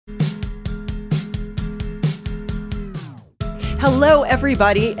Hello,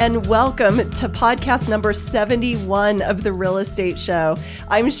 everybody, and welcome to podcast number 71 of The Real Estate Show.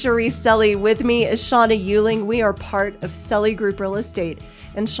 I'm Cherise Selly. With me is Shauna Euling. We are part of Selly Group Real Estate.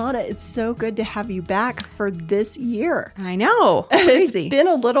 And Shauna, it's so good to have you back for this year. I know. Crazy. It's been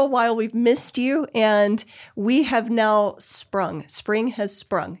a little while. We've missed you, and we have now sprung. Spring has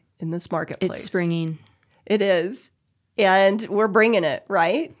sprung in this marketplace. It's springing. It is. And we're bringing it,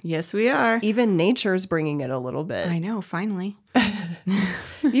 right? Yes, we are. Even nature's bringing it a little bit. I know, finally.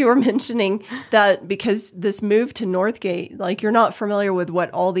 You were mentioning that because this move to Northgate, like you're not familiar with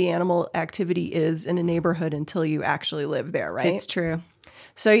what all the animal activity is in a neighborhood until you actually live there, right? It's true.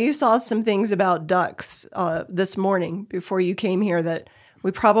 So you saw some things about ducks this morning before you came here that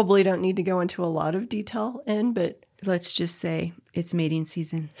we probably don't need to go into a lot of detail in, but let's just say it's mating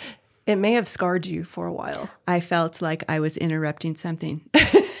season. It may have scarred you for a while. I felt like I was interrupting something.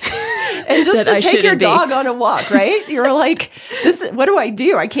 And just to take your dog on a walk, right? You're like, what do I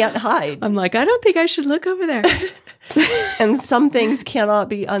do? I can't hide. I'm like, I don't think I should look over there. And some things cannot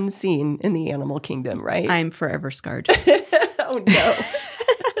be unseen in the animal kingdom, right? I'm forever scarred. Oh, no.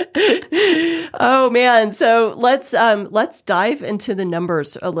 Oh, man. So let's dive into the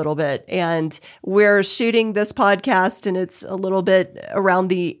numbers a little bit. And we're shooting this podcast, and it's a little bit around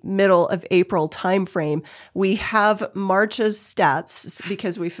the middle of April timeframe. We have March's stats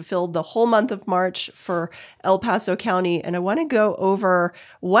because we fulfilled the whole month of March for El Paso County. And I want to go over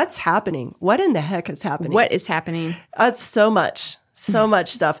what's happening. What in the heck is happening? What is happening? That's so much. So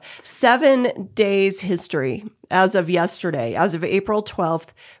much stuff. 7 days history as of yesterday, as of April 12th,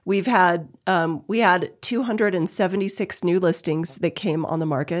 we had 276 new listings that came on the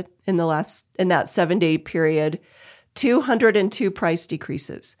market in that 7-day period, 202 price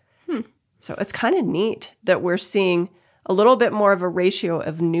decreases. So it's kind of neat that we're seeing a little bit more of a ratio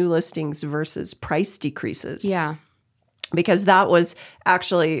of new listings versus price decreases. Yeah. Because that was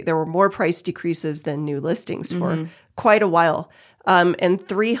actually, there were more price decreases than new listings for quite a while. And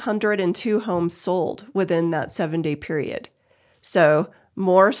 302 homes sold within that 7-day period. So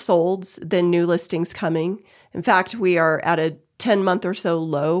more solds than new listings coming. In fact, we are at a 10-month or so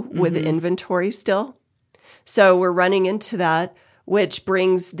low with inventory still. So we're running into that, which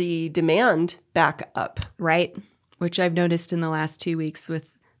brings the demand back up. Right. Which I've noticed in the last 2 weeks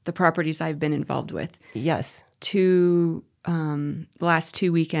with the properties I've been involved with. Yes. The last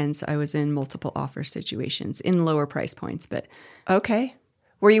 2 weekends, I was in multiple offer situations in lower price points, but okay.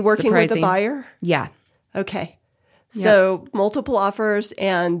 Were you working with a buyer? Yeah. Okay. So multiple offers,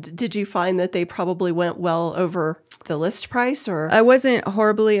 and did you find that they probably went well over the list price, or? I wasn't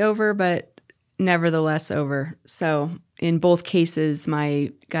horribly over, but nevertheless over. So in both cases,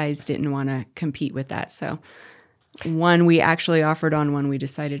 my guys didn't want to compete with that. So one we actually offered on, one we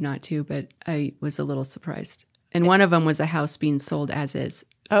decided not to, but I was a little surprised. And one of them was a house being sold as is.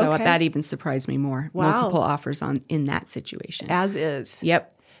 So that even surprised me more. Wow. Multiple offers in that situation. As is.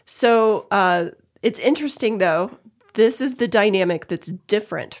 Yep. So it's interesting, though. This is the dynamic that's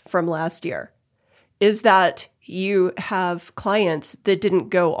different from last year, is that you have clients that didn't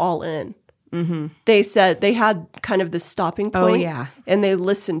go all in. Mm-hmm. They said they had kind of the stopping point. Oh, yeah. And they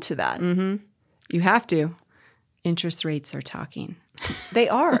listened to that. Mm-hmm. You have to. Interest rates are talking. They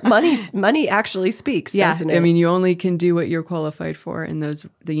are. Money actually speaks, doesn't it? I mean, you only can do what you're qualified for. And those,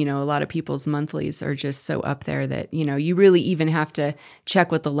 a lot of people's monthlies are just so up there that, you really even have to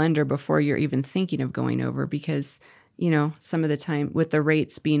check with the lender before you're even thinking of going over because, some of the time with the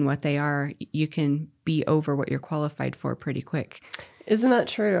rates being what they are, you can be over what you're qualified for pretty quick. Isn't that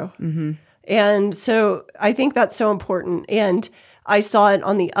true? Mm-hmm. And so I think that's so important. And I saw it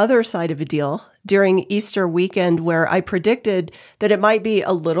on the other side of a deal during Easter weekend where I predicted that it might be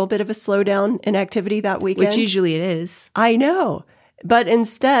a little bit of a slowdown in activity that weekend. Which usually it is. I know. But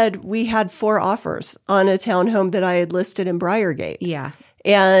instead, we had 4 offers on a townhome that I had listed in Briargate. Yeah.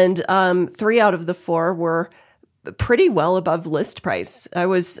 And 3 out of the 4 were pretty well above list price. I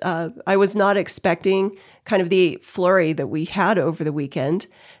was not expecting kind of the flurry that we had over the weekend.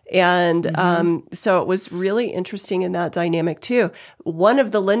 And so it was really interesting in that dynamic too. One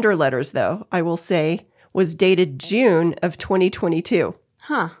of the lender letters, though, I will say, was dated June of 2022.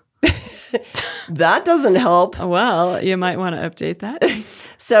 Huh. That doesn't help. Well, you might want to update that.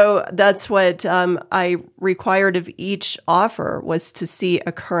 So that's what I required of each offer was to see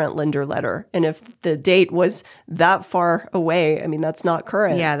a current lender letter. And if the date was that far away, I mean, that's not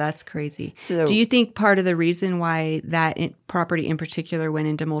current. Yeah, that's crazy. So, do you think part of the reason why that property in particular went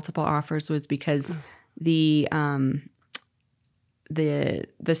into multiple offers was because the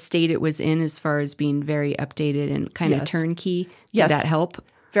state it was in as far as being very updated and kind of turnkey? Did that help?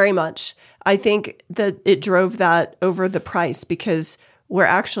 very much. I think that it drove that over the price because we're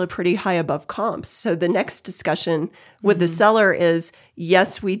actually pretty high above comps. So the next discussion with the seller is,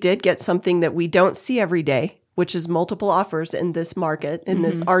 yes, we did get something that we don't see every day, which is multiple offers in this market. In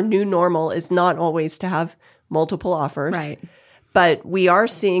this, our new normal is not always to have multiple offers. Right. But we are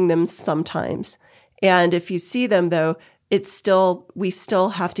seeing them sometimes. And if you see them, though, we still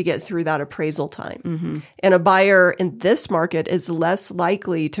have to get through that appraisal time. And a buyer in this market is less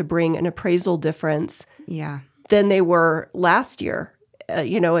likely to bring an appraisal difference than they were last year,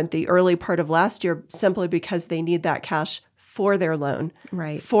 at the early part of last year, simply because they need that cash for their loan,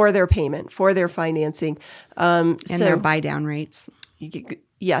 right, for their payment, for their financing. And their buy down rates.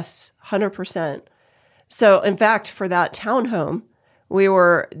 Yes, 100%. So in fact, for that townhome, we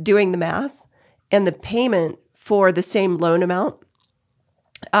were doing the math, and the payment for the same loan amount,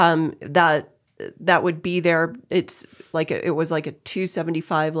 that would be there. It was like a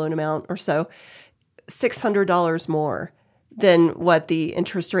 $275 loan amount or so, $600 more than what the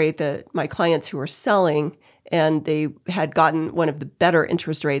interest rate that my clients who were selling, and they had gotten one of the better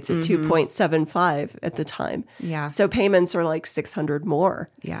interest rates at 2.75 at the time. Yeah. So payments are like $600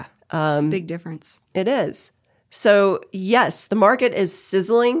 more. Yeah. It's a big difference. It is. So yes, the market is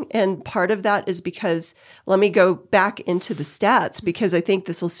sizzling, and part of that is because, let me go back into the stats because I think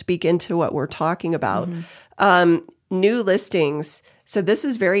this will speak into what we're talking about. New listings. So this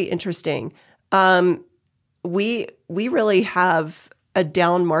is very interesting. We really have a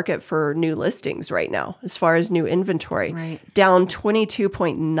down market for new listings right now as far as new inventory. Right. Down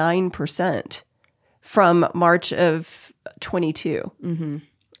 22.9% from March of 22.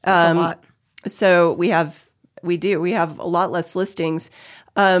 That's a lot. So we have a lot less listings.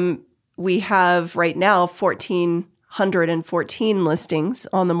 We have right now 1,414 listings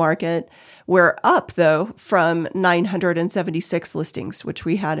on the market. We're up though from 976 listings, which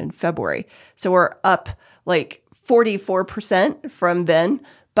we had in February. So we're up like 44% from then,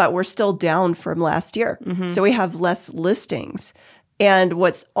 but we're still down from last year. So we have less listings. And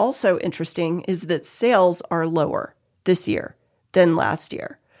what's also interesting is that sales are lower this year than last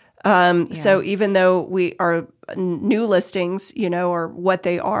year. So even though we are new listings, are what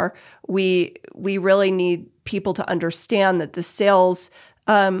they are, we really need people to understand that the sales,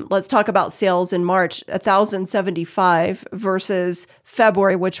 let's talk about sales in March, 1,075 versus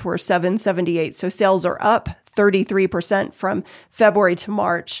February, which were 778. So sales are up 33% from February to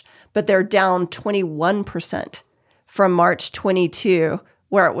March, but they're down 21% from March 22,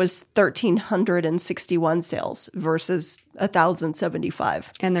 where it was 1,361 sales versus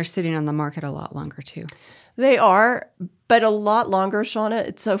 1,075. And they're sitting on the market a lot longer too. They are, but a lot longer, Shauna.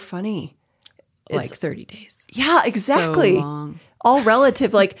 It's so funny. Like 30 days. Yeah, exactly. So long. All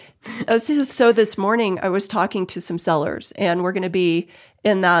relative. So this morning I was talking to some sellers, and we're going to be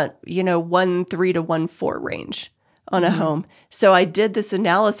in that, 1.3 to 1.4 range on a home. So I did this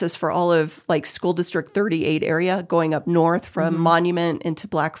analysis for all of School District 38 area, going up north from Monument into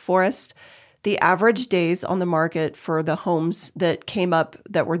Black Forest. The average days on the market for the homes that came up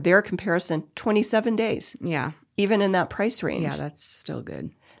that were their comparison, 27 days. Yeah. Even in that price range. Yeah, that's still good.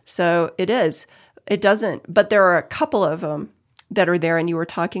 So it is. It doesn't, but there are a couple of them that are there, and you were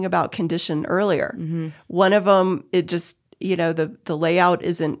talking about condition earlier. One of them, it just, the layout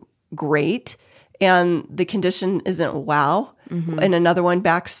isn't great, and the condition isn't wow. And another one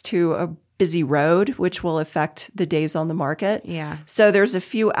backs to a busy road, which will affect the days on the market. Yeah. So there's a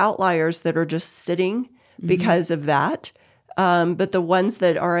few outliers that are just sitting because of that. But the ones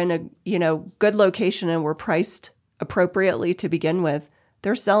that are in a, good location and were priced appropriately to begin with,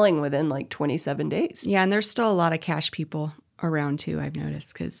 they're selling within 27 days. Yeah. And there's still a lot of cash people around too, I've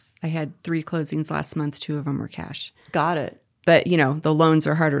noticed, because I had 3 closings last month. 2 of them were cash. Got it. But, the loans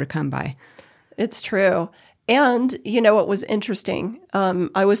are harder to come by. It's true. And what was interesting?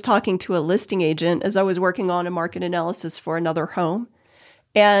 I was talking to a listing agent as I was working on a market analysis for another home.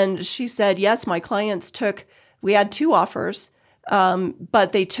 And she said, yes, my clients we had 2 offers,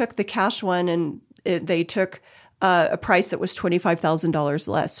 but they took the cash one, and they took a price that was $25,000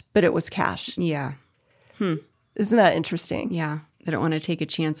 less, but it was cash. Yeah. Isn't that interesting? Yeah. They don't want to take a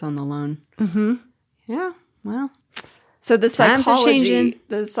chance on the loan. Yeah. Well. So the Times are changing.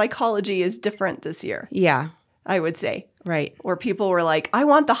 psychology is different this year. Yeah. I would say. Right. Where people were like, I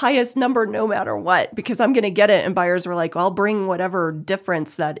want the highest number no matter what, because I'm going to get it. And buyers were like, well, I'll bring whatever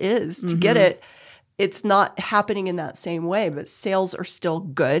difference that is to get it. It's not happening in that same way, but sales are still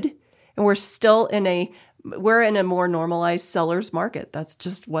good. And we're still in a more normalized seller's market. That's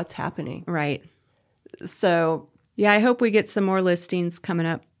just what's happening. Right. So yeah, I hope we get some more listings coming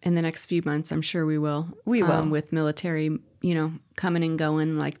up in the next few months. I'm sure we will. We will. With military coming and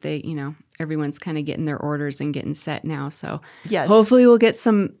going like everyone's kind of getting their orders and getting set now. So yes, hopefully we'll get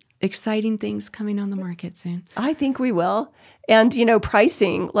some exciting things coming on the market soon. I think we will. And,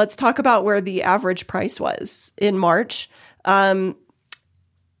 pricing, let's talk about where the average price was in March. It's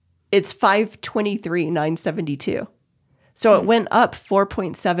 $523,972. So it went up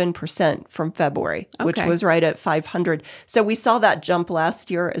 4.7% from February, which was right at 500. So we saw that jump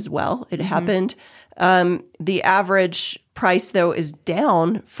last year as well. It happened. The average price, though, is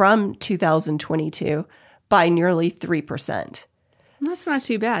down from 2022 by nearly 3%. That's not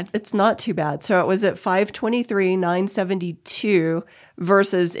too bad. It's not too bad. So it was at $523,972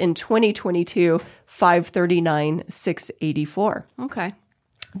 versus in 2022, $539,684. Okay.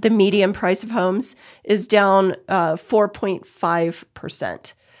 The median price of homes is down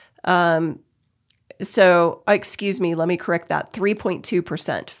 4.5%. Excuse me, let me correct that,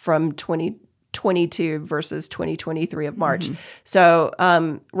 3.2% from 2022 versus 2023 of March. Mm-hmm. So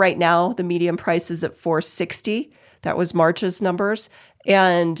right now, the median price is at $460,000. That was March's numbers.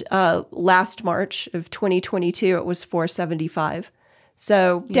 And last March of 2022, it was $475,000.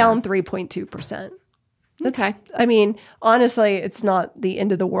 So down 3.2%. Okay. I mean, honestly, it's not the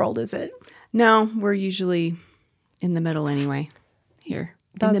end of the world, is it? No, we're usually in the middle anyway here.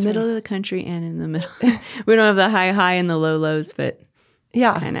 In the middle of the country and in the middle. We don't have the high and the lows, but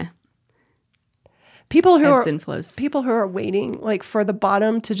kind of people who ebbs are and flows. People who are waiting like for the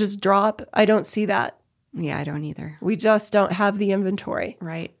bottom to just drop, I don't see that. Yeah, I don't either. We just don't have the inventory.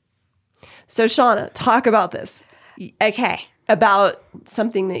 Right. So, Shauna, talk about this. Okay. About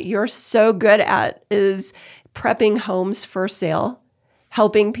something that you're so good at is prepping homes for sale,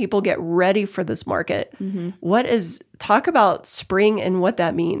 helping people get ready for this market. Mm-hmm. Talk about spring and what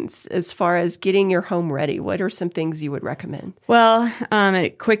that means as far as getting your home ready. What are some things you would recommend? Well, a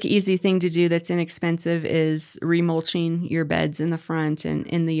quick, easy thing to do that's inexpensive is remulching your beds in the front and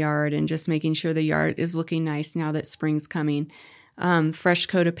in the yard and just making sure the yard is looking nice now that spring's coming. Fresh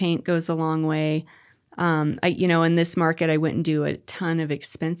coat of paint goes a long way. In this market, I wouldn't do a ton of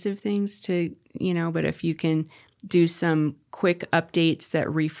expensive things but if you can do some quick updates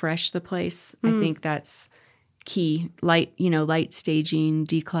that refresh the place, I think that's key. Light staging,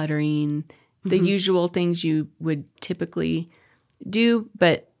 decluttering, the usual things you would typically do,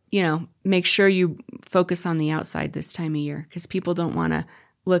 but, make sure you focus on the outside this time of year because people don't want to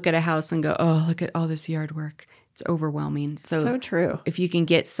look at a house and go, oh, look at all this yard work. It's overwhelming. So true. If you can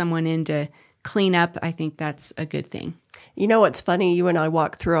get someone in to clean up, I think that's a good thing. You know what's funny? You and I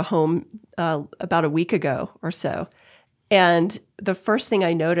walked through a home about a week ago or so. And the first thing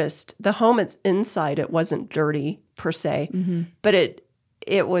I noticed, the home it's inside, it wasn't dirty per se, but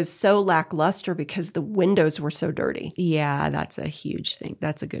it was so lackluster because the windows were so dirty. Yeah, that's a huge thing.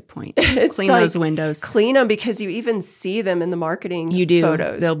 That's a good point. Clean those windows. Clean them because you even see them in the marketing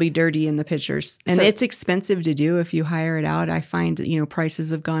photos. They'll be dirty in the pictures. And it's expensive to do if you hire it out. I find,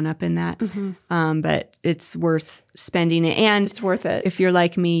 prices have gone up in that. Mm-hmm. But it's worth spending it. And it's worth it. If you're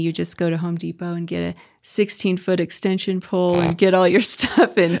like me, you just go to Home Depot and get a 16-foot extension pole and get all your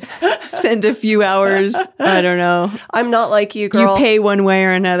stuff and spend a few hours. I don't know. I'm not like you, girl. You pay one way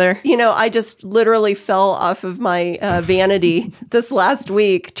or another. I just literally fell off of my vanity this last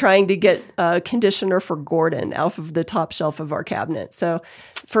week trying to get a conditioner for Gordon off of the top shelf of our cabinet. So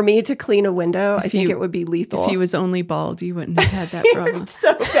for me to clean a window, I think it would be lethal. If he was only bald, you wouldn't have had that problem.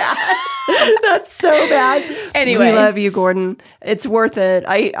 So bad. That's so bad. Anyway. We love you, Gordon. It's worth it.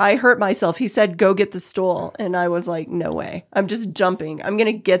 I hurt myself. He said, go get the stool. And I was like, no way. I'm just jumping. I'm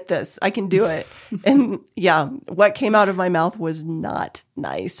going to get this. I can do it. And yeah, what came out of my mouth was not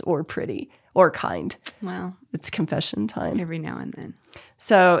nice or pretty or kind. Well, it's confession time. Every now and then.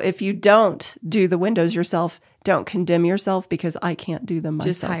 So if you don't do the windows yourself, don't condemn yourself because I can't do them myself.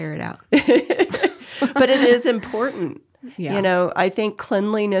 Just hire it out. But it is important. Yeah. I think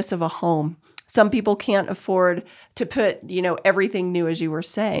cleanliness of a home. Some people can't afford to put, everything new, as you were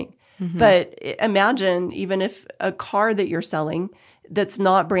saying. Mm-hmm. But imagine even if a car that you're selling that's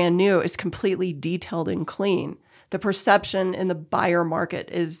not brand new is completely detailed and clean. The perception in the buyer market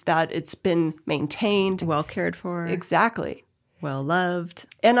is that it's been maintained. Well cared for. Exactly. Well loved.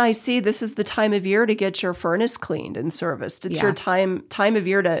 And I see this is the time of year to get your furnace cleaned and serviced. It's your time of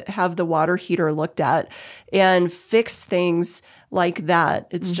year to have the water heater looked at and fix things like that.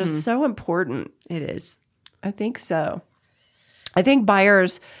 It's just so important. It is. I think so. I think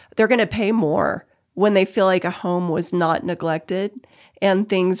buyers, they're going to pay more when they feel like a home was not neglected and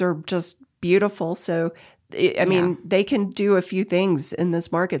things are just beautiful. So, I mean, they can do a few things in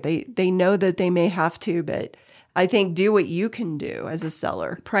this market. They know that they may have to, but I think do what you can do as a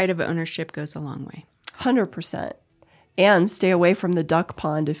seller. Pride of ownership goes a long way. 100%. and stay away from the duck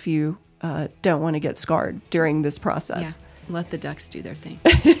pond if you don't want to get scarred during this process. Yeah, let the ducks do their thing.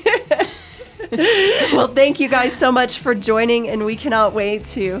 Well, thank you guys so much for joining, and we cannot wait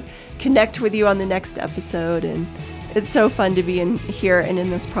to connect with you on the next episode. And it's so fun to be in here and in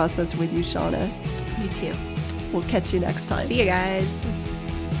this process with you, Shauna. You too. We'll catch you next time. See you guys.